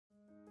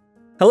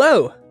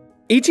Hello!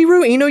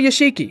 Ichiro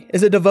Inuyashiki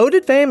is a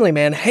devoted family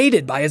man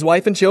hated by his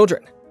wife and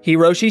children.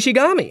 Hiro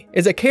Shishigami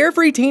is a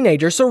carefree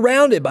teenager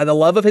surrounded by the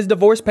love of his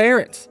divorced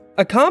parents.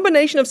 A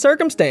combination of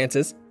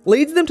circumstances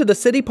leads them to the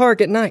city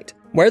park at night,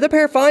 where the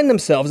pair find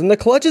themselves in the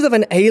clutches of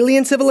an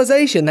alien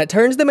civilization that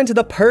turns them into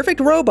the perfect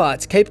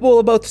robots capable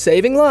of both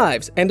saving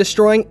lives and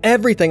destroying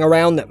everything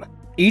around them.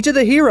 Each of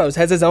the heroes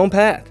has his own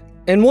path,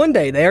 and one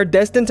day they are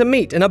destined to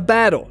meet in a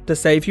battle to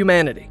save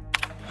humanity.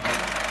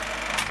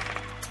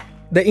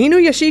 The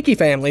Inuyashiki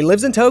family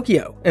lives in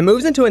Tokyo and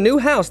moves into a new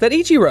house that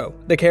Ichiro,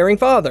 the caring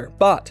father,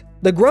 bought.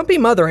 The grumpy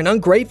mother and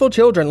ungrateful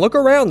children look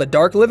around the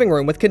dark living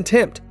room with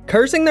contempt,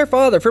 cursing their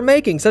father for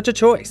making such a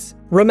choice.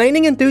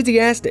 Remaining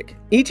enthusiastic,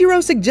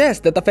 Ichiro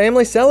suggests that the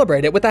family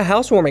celebrate it with a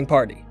housewarming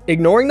party.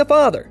 Ignoring the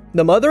father,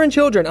 the mother and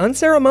children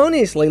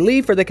unceremoniously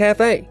leave for the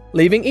cafe,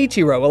 leaving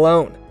Ichiro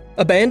alone.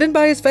 Abandoned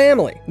by his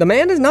family, the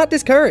man is not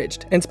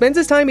discouraged and spends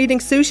his time eating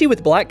sushi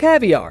with black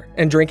caviar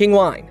and drinking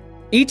wine.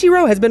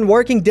 Ichiro has been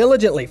working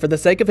diligently for the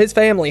sake of his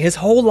family his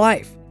whole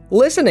life,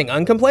 listening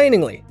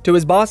uncomplainingly to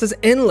his boss's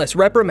endless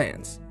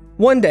reprimands.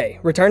 One day,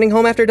 returning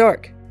home after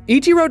dark,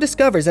 Ichiro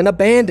discovers an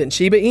abandoned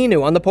Shiba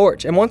Inu on the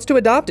porch and wants to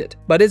adopt it,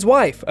 but his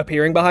wife,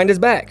 appearing behind his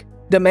back,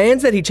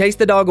 demands that he chase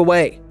the dog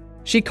away.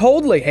 She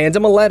coldly hands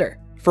him a letter,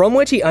 from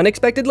which he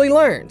unexpectedly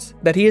learns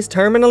that he is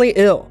terminally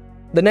ill.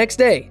 The next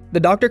day, the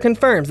doctor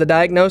confirms the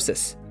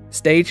diagnosis: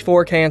 stage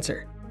 4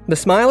 cancer. The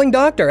smiling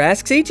doctor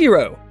asks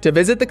Ichiro to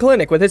visit the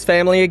clinic with his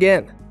family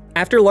again.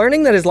 After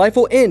learning that his life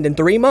will end in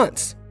 3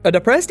 months, a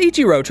depressed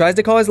Ichiro tries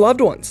to call his loved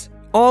ones,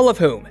 all of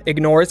whom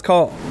ignore his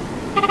call.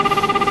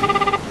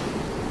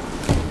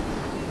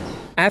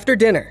 After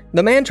dinner,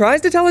 the man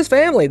tries to tell his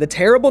family the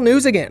terrible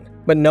news again,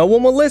 but no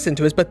one will listen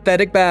to his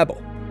pathetic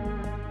babble.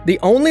 The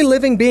only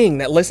living being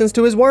that listens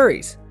to his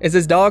worries is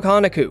his dog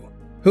Hanaku,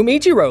 whom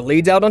Ichiro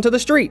leads out onto the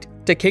street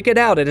to kick it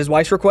out at his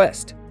wife's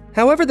request.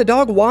 However, the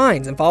dog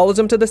whines and follows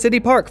him to the city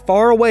park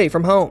far away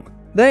from home.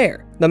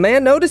 There, the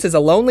man notices a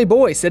lonely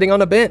boy sitting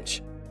on a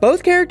bench.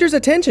 Both characters'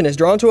 attention is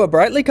drawn to a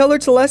brightly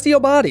colored celestial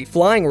body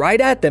flying right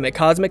at them at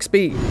cosmic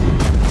speed.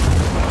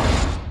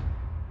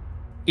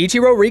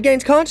 Ichiro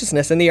regains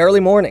consciousness in the early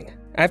morning.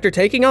 After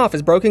taking off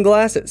his broken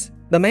glasses,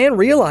 the man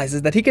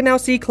realizes that he can now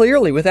see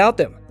clearly without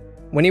them.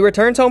 When he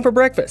returns home for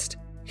breakfast,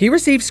 he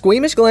receives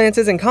squeamish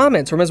glances and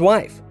comments from his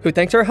wife, who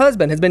thinks her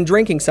husband has been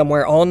drinking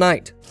somewhere all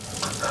night.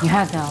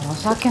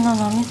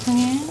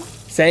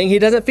 Saying he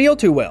doesn't feel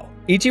too well,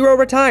 Ichiro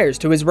retires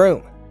to his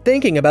room,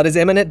 thinking about his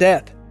imminent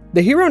death.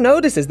 The hero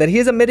notices that he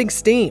is emitting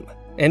steam.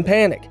 In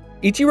panic,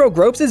 Ichiro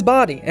gropes his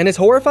body and is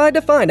horrified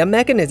to find a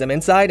mechanism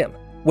inside him,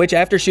 which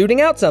after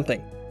shooting out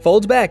something,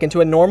 folds back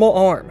into a normal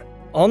arm.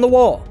 On the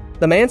wall,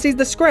 the man sees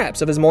the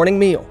scraps of his morning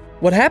meal.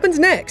 What happens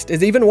next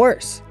is even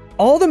worse.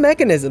 All the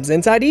mechanisms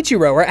inside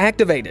Ichiro are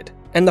activated,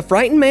 and the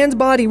frightened man's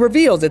body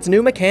reveals its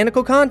new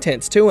mechanical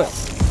contents to him.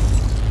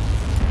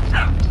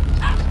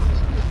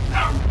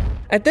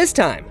 At this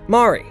time,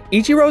 Mari,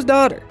 Ichiro's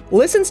daughter,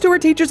 listens to her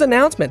teacher's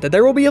announcement that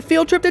there will be a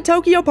field trip to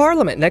Tokyo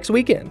Parliament next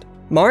weekend.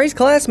 Mari's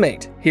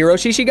classmate, Hiro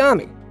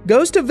Shishigami,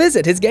 goes to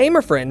visit his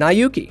gamer friend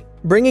Nayuki,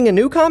 bringing a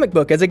new comic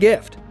book as a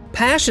gift.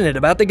 Passionate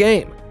about the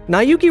game,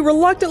 Nayuki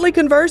reluctantly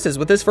converses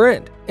with his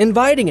friend,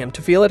 inviting him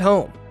to feel at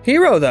home.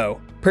 Hiro, though,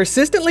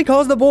 persistently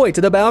calls the boy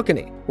to the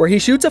balcony, where he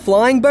shoots a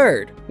flying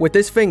bird with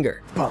his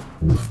finger.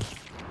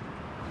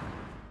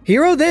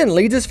 Hiro then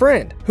leads his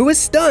friend, who is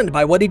stunned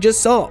by what he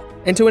just saw,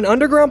 into an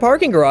underground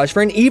parking garage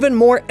for an even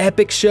more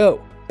epic show.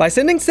 By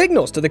sending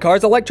signals to the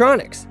car's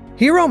electronics,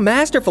 Hiro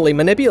masterfully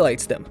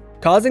manipulates them,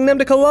 causing them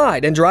to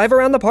collide and drive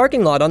around the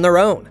parking lot on their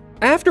own.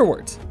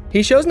 Afterwards,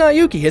 he shows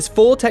Nayuki his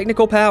full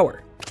technical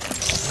power.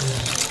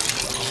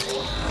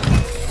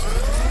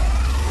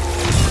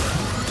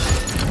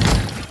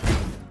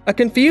 A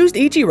confused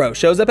Ichiro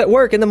shows up at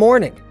work in the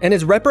morning and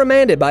is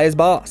reprimanded by his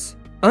boss.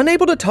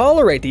 Unable to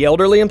tolerate the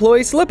elderly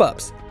employee's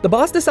slip-ups, the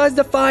boss decides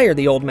to fire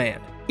the old man.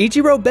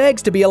 Ichiro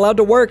begs to be allowed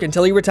to work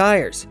until he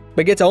retires,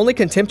 but gets only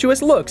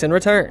contemptuous looks in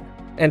return,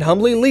 and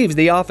humbly leaves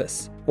the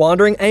office,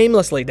 wandering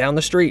aimlessly down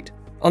the street.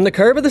 On the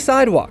curb of the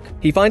sidewalk,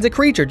 he finds a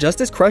creature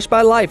just as crushed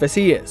by life as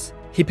he is.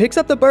 He picks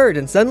up the bird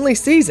and suddenly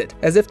sees it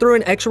as if through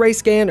an X-ray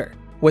scanner.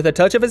 With a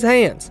touch of his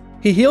hands,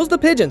 he heals the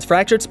pigeon's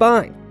fractured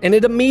spine, and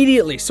it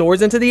immediately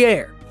soars into the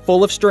air,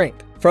 full of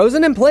strength.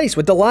 Frozen in place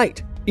with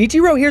delight,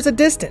 Ichiro hears a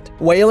distant,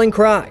 wailing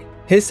cry.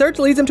 His search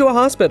leads him to a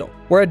hospital,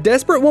 where a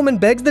desperate woman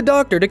begs the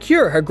doctor to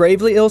cure her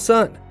gravely ill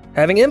son.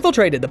 Having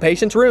infiltrated the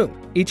patient's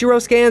room,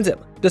 Ichiro scans him,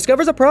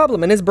 discovers a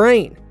problem in his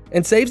brain,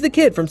 and saves the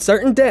kid from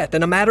certain death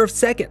in a matter of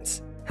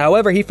seconds.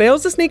 However, he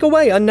fails to sneak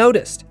away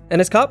unnoticed,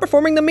 and is caught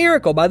performing the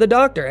miracle by the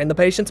doctor and the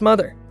patient's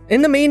mother.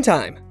 In the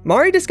meantime,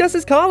 Mari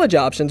discusses college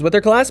options with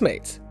her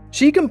classmates.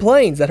 She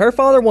complains that her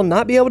father will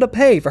not be able to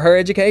pay for her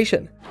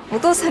education.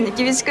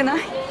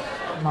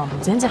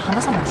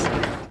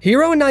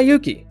 Hiro and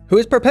Nayuki, who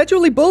is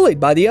perpetually bullied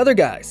by the other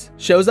guys,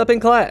 shows up in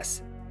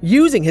class.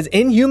 Using his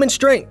inhuman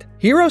strength,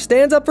 Hiro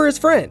stands up for his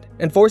friend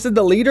and forces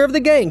the leader of the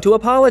gang to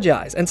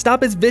apologize and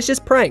stop his vicious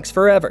pranks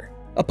forever.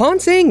 Upon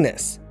seeing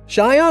this,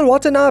 Shion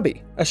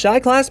Watanabe, a shy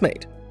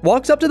classmate,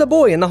 walks up to the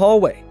boy in the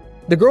hallway.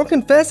 The girl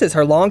confesses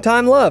her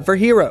longtime love for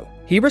Hiro.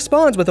 He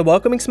responds with a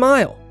welcoming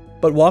smile,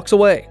 but walks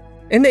away.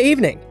 In the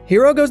evening,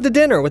 Hiro goes to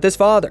dinner with his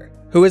father,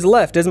 who has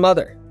left his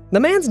mother. The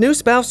man's new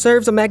spouse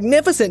serves a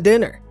magnificent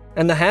dinner,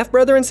 and the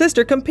half-brother and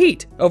sister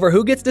compete over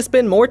who gets to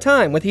spend more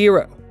time with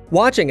Hiro.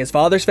 Watching his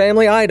father's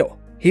family idol,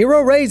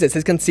 Hiro raises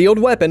his concealed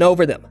weapon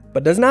over them,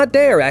 but does not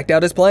dare act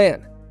out his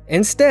plan.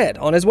 Instead,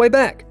 on his way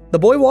back, the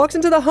boy walks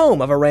into the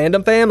home of a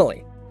random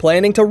family,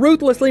 planning to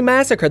ruthlessly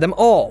massacre them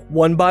all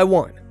one by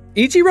one.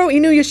 Ichiro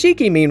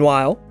Inuyashiki,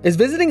 meanwhile, is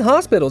visiting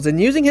hospitals and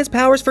using his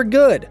powers for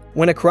good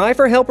when a cry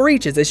for help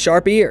reaches his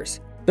sharp ears.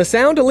 The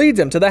sound leads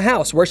him to the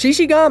house where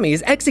Shishigami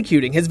is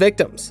executing his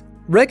victims.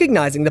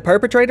 Recognizing the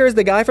perpetrator as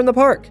the guy from the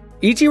park,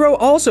 Ichiro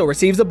also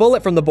receives a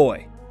bullet from the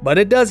boy, but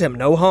it does him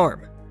no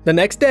harm. The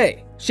next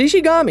day,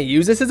 Shishigami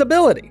uses his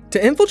ability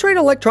to infiltrate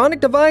electronic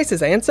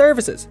devices and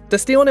services to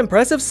steal an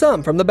impressive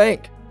sum from the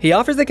bank. He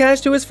offers the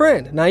cash to his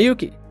friend,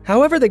 Nayuki.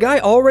 However, the guy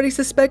already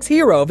suspects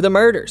Hiro of the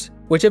murders,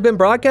 which have been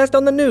broadcast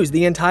on the news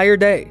the entire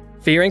day.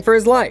 Fearing for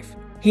his life,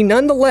 he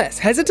nonetheless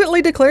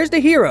hesitantly declares to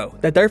Hiro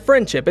that their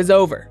friendship is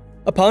over.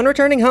 Upon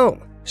returning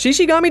home,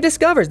 Shishigami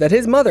discovers that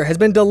his mother has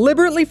been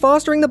deliberately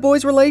fostering the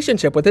boy's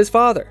relationship with his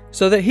father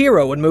so that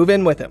Hiro would move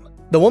in with him.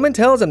 The woman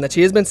tells him that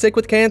she has been sick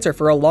with cancer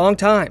for a long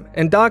time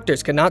and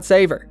doctors cannot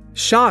save her.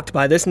 Shocked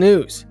by this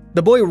news,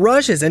 the boy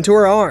rushes into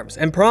her arms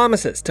and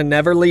promises to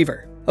never leave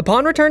her.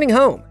 Upon returning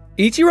home,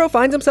 Ichiro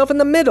finds himself in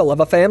the middle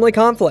of a family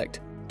conflict.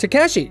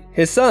 Takeshi,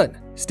 his son,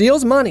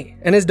 steals money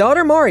and his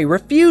daughter Mari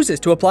refuses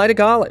to apply to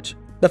college.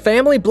 The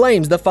family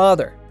blames the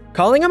father,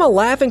 calling him a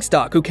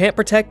laughingstock who can't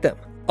protect them.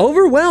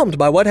 Overwhelmed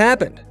by what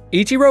happened,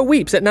 Ichiro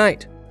weeps at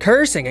night,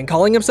 cursing and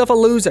calling himself a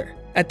loser.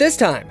 At this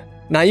time,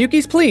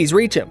 Nayuki's pleas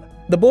reach him.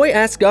 The boy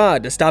asks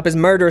God to stop his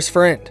murderous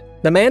friend.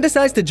 The man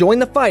decides to join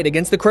the fight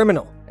against the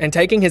criminal, and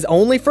taking his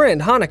only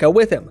friend Hanaka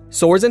with him,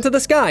 soars into the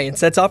sky and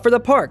sets off for the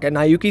park at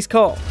Nayuki's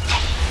call.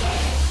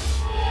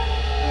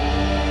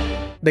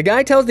 The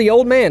guy tells the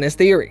old man his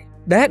theory.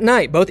 That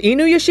night, both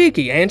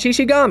Inuyashiki and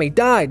Shishigami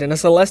died in a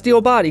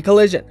celestial body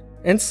collision,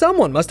 and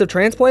someone must have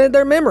transplanted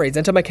their memories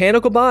into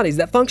mechanical bodies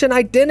that function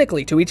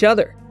identically to each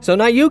other. So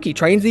Nayuki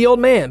trains the old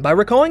man by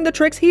recalling the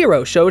tricks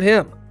Hiro showed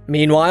him.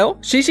 Meanwhile,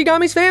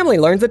 Shishigami's family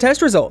learns the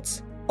test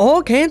results.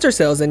 All cancer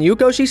cells in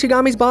Yuko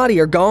Shishigami's body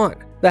are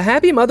gone. The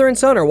happy mother and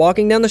son are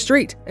walking down the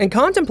street and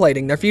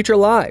contemplating their future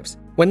lives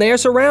when they are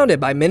surrounded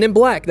by men in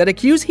black that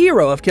accuse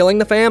Hiro of killing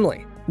the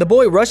family. The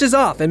boy rushes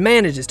off and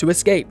manages to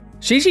escape.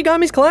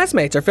 Shishigami's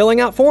classmates are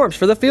filling out forms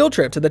for the field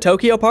trip to the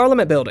Tokyo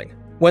Parliament building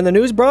when the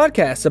news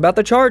broadcasts about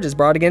the charges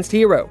brought against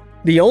Hiro.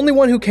 The only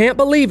one who can't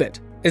believe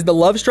it is the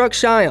love-struck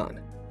Shion.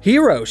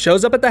 Hiro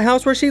shows up at the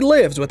house where she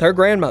lives with her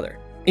grandmother.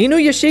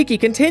 Inuyashiki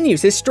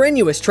continues his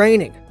strenuous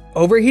training.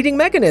 Overheating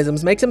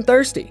mechanisms makes him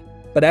thirsty,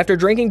 but after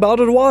drinking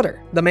bottled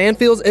water, the man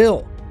feels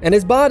ill, and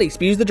his body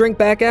spews the drink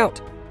back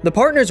out. The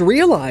partners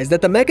realize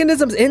that the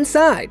mechanisms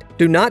inside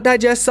do not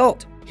digest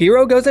salt.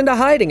 Hiro goes into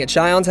hiding at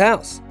Shion's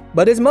house,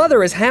 but his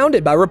mother is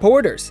hounded by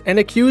reporters and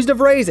accused of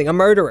raising a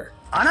murderer.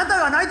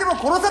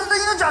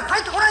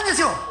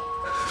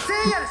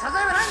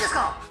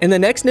 In the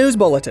next news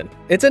bulletin,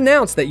 it's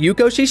announced that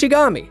Yuko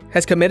Shishigami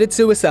has committed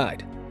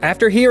suicide.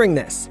 After hearing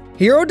this,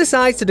 Hiro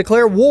decides to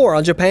declare war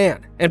on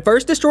Japan and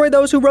first destroy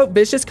those who wrote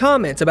vicious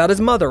comments about his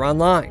mother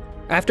online.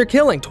 After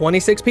killing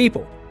 26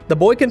 people, the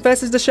boy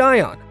confesses to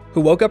Shion,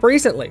 who woke up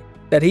recently,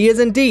 that he is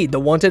indeed the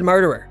wanted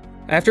murderer.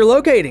 After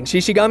locating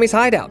Shishigami's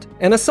hideout,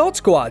 an assault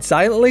squad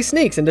silently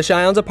sneaks into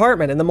Shion's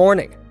apartment in the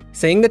morning.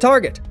 Seeing the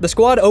target, the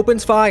squad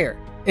opens fire,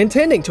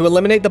 intending to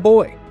eliminate the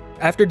boy.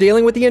 After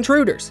dealing with the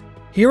intruders,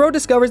 Hiro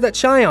discovers that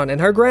Shion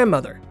and her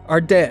grandmother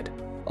are dead.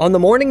 On the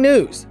morning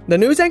news, the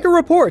news anchor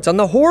reports on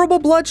the horrible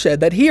bloodshed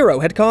that Hiro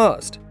had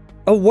caused.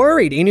 A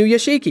worried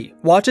Inuyashiki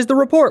watches the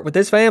report with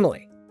his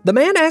family. The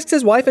man asks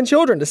his wife and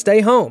children to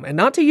stay home and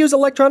not to use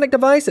electronic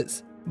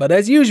devices, but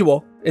as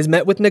usual, is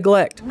met with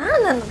neglect.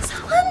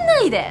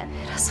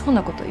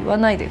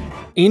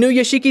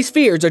 Inuyashiki's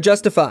fears are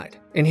justified,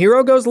 and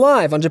Hiro goes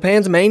live on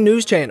Japan's main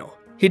news channel.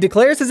 He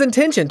declares his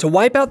intention to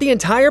wipe out the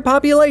entire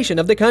population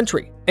of the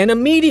country and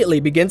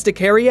immediately begins to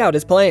carry out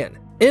his plan,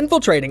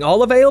 infiltrating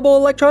all available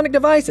electronic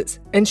devices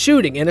and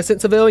shooting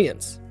innocent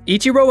civilians.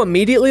 Ichiro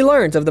immediately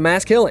learns of the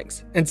mass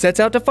killings and sets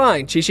out to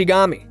find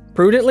Shishigami,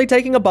 prudently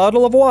taking a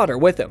bottle of water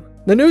with him.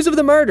 The news of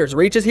the murders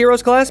reaches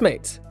Hiro's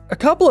classmates. A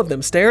couple of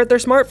them stare at their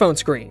smartphone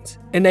screens,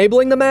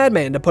 enabling the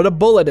madman to put a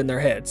bullet in their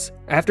heads.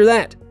 After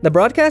that, the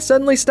broadcast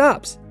suddenly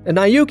stops, and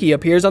Nayuki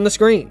appears on the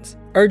screens,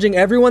 urging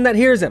everyone that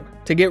hears him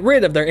to get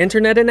rid of their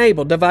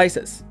internet-enabled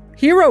devices.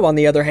 Hiro, on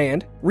the other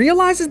hand,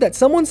 realizes that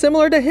someone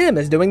similar to him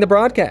is doing the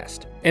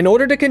broadcast. In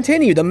order to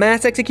continue the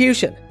mass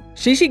execution,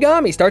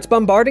 Shishigami starts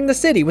bombarding the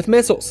city with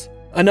missiles.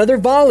 Another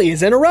volley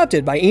is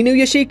interrupted by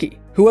Inuyashiki,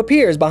 who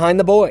appears behind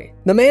the boy.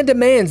 The man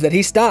demands that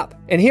he stop,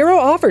 and Hiro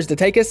offers to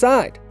take his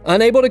side.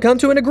 Unable to come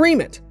to an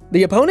agreement,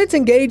 the opponents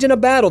engage in a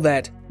battle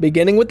that,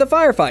 beginning with the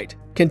firefight,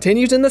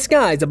 continues in the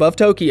skies above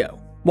Tokyo.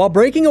 While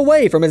breaking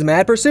away from his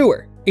mad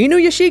pursuer,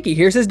 Inuyashiki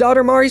hears his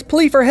daughter Mari's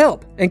plea for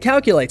help and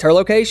calculates her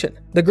location.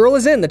 The girl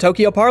is in the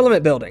Tokyo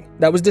Parliament building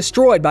that was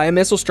destroyed by a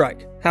missile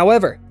strike.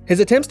 However,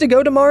 his attempts to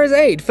go to Mari's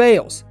aid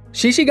fails.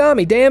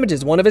 Shishigami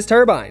damages one of his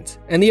turbines,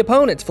 and the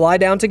opponents fly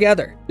down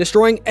together,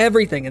 destroying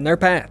everything in their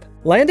path.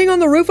 Landing on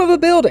the roof of a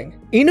building,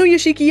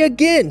 Inuyashiki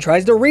again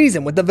tries to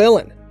reason with the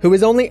villain, who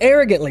is only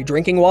arrogantly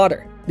drinking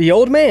water. The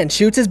old man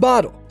shoots his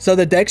bottle, so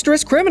the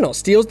dexterous criminal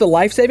steals the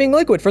life-saving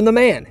liquid from the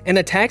man and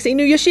attacks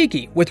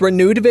Inuyashiki with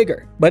renewed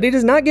vigor. But he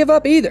does not give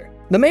up either.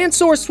 The man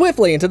soars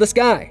swiftly into the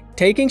sky,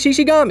 taking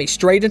Shishigami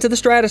straight into the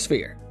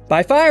stratosphere.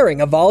 By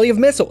firing a volley of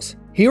missiles,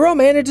 Hiro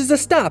manages to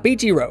stop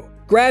Ichiro,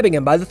 grabbing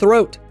him by the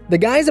throat. The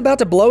guy is about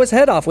to blow his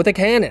head off with a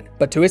cannon,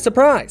 but to his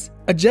surprise,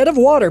 a jet of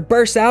water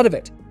bursts out of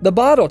it. The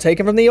bottle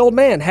taken from the old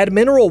man had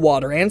mineral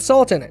water and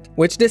salt in it,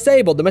 which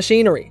disabled the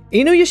machinery.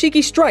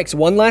 Inuyashiki strikes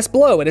one last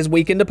blow at his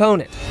weakened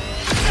opponent.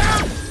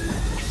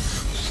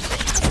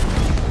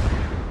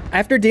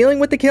 After dealing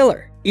with the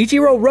killer,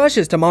 Ichiro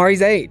rushes to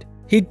Mari's aid.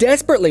 He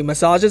desperately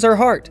massages her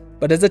heart,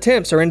 but his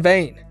attempts are in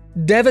vain.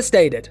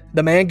 Devastated,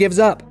 the man gives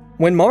up.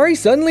 When Mari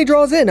suddenly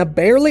draws in a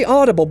barely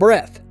audible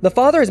breath, the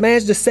father has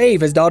managed to save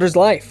his daughter's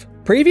life.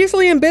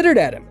 Previously embittered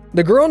at him,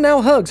 the girl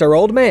now hugs her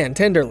old man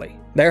tenderly.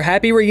 Their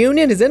happy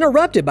reunion is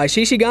interrupted by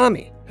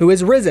Shishigami, who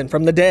has risen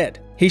from the dead.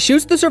 He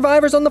shoots the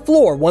survivors on the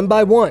floor one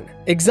by one.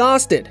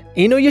 Exhausted,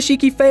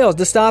 Inuyashiki fails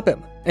to stop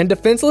him, and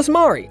defenseless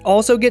Mari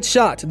also gets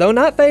shot, though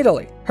not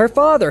fatally. Her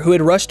father, who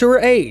had rushed to her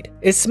aid,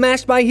 is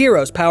smashed by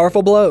Hiro's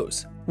powerful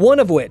blows, one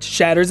of which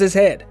shatters his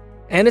head,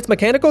 and its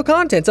mechanical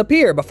contents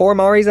appear before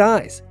Mari's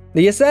eyes.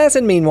 The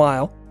assassin,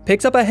 meanwhile,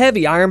 picks up a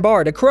heavy iron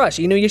bar to crush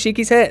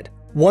Inuyashiki's head.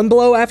 One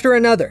blow after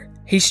another,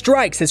 he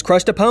strikes his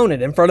crushed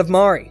opponent in front of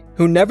Mari,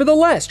 who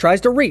nevertheless tries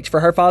to reach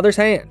for her father's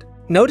hand.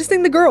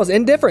 Noticing the girl's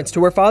indifference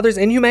to her father's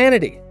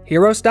inhumanity,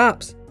 Hiro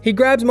stops. He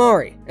grabs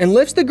Mari and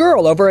lifts the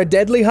girl over a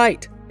deadly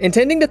height,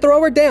 intending to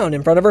throw her down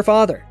in front of her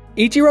father.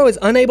 Ichiro is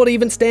unable to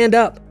even stand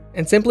up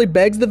and simply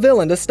begs the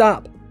villain to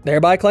stop,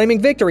 thereby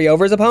claiming victory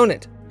over his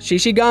opponent.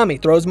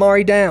 Shishigami throws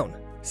Mari down.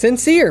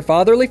 Sincere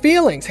fatherly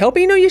feelings help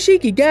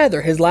Inuyashiki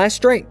gather his last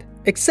strength.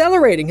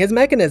 Accelerating his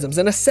mechanisms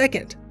in a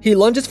second, he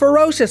lunges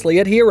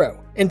ferociously at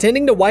Hiro,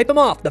 intending to wipe him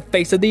off the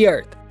face of the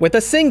earth. With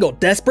a single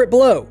desperate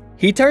blow,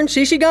 he turns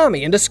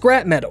Shishigami into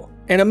scrap metal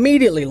and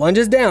immediately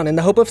lunges down in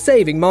the hope of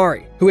saving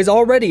Mari, who is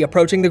already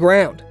approaching the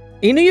ground.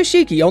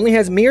 Inuyashiki only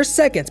has mere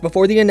seconds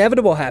before the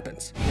inevitable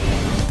happens.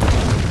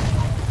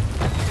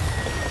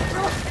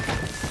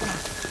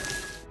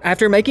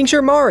 After making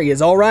sure Mari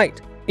is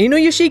alright,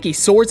 Inuyashiki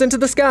soars into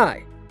the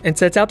sky and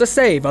sets out to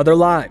save other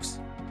lives.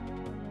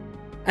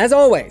 As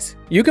always,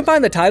 you can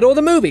find the title of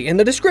the movie in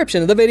the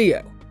description of the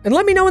video, and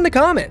let me know in the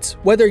comments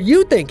whether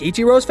you think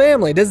Ichiro's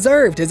family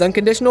deserved his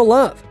unconditional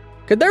love.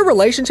 Could their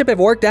relationship have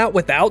worked out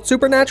without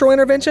supernatural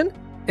intervention?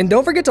 And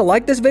don't forget to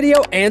like this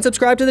video and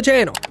subscribe to the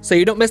channel so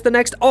you don't miss the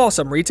next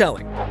awesome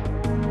retelling.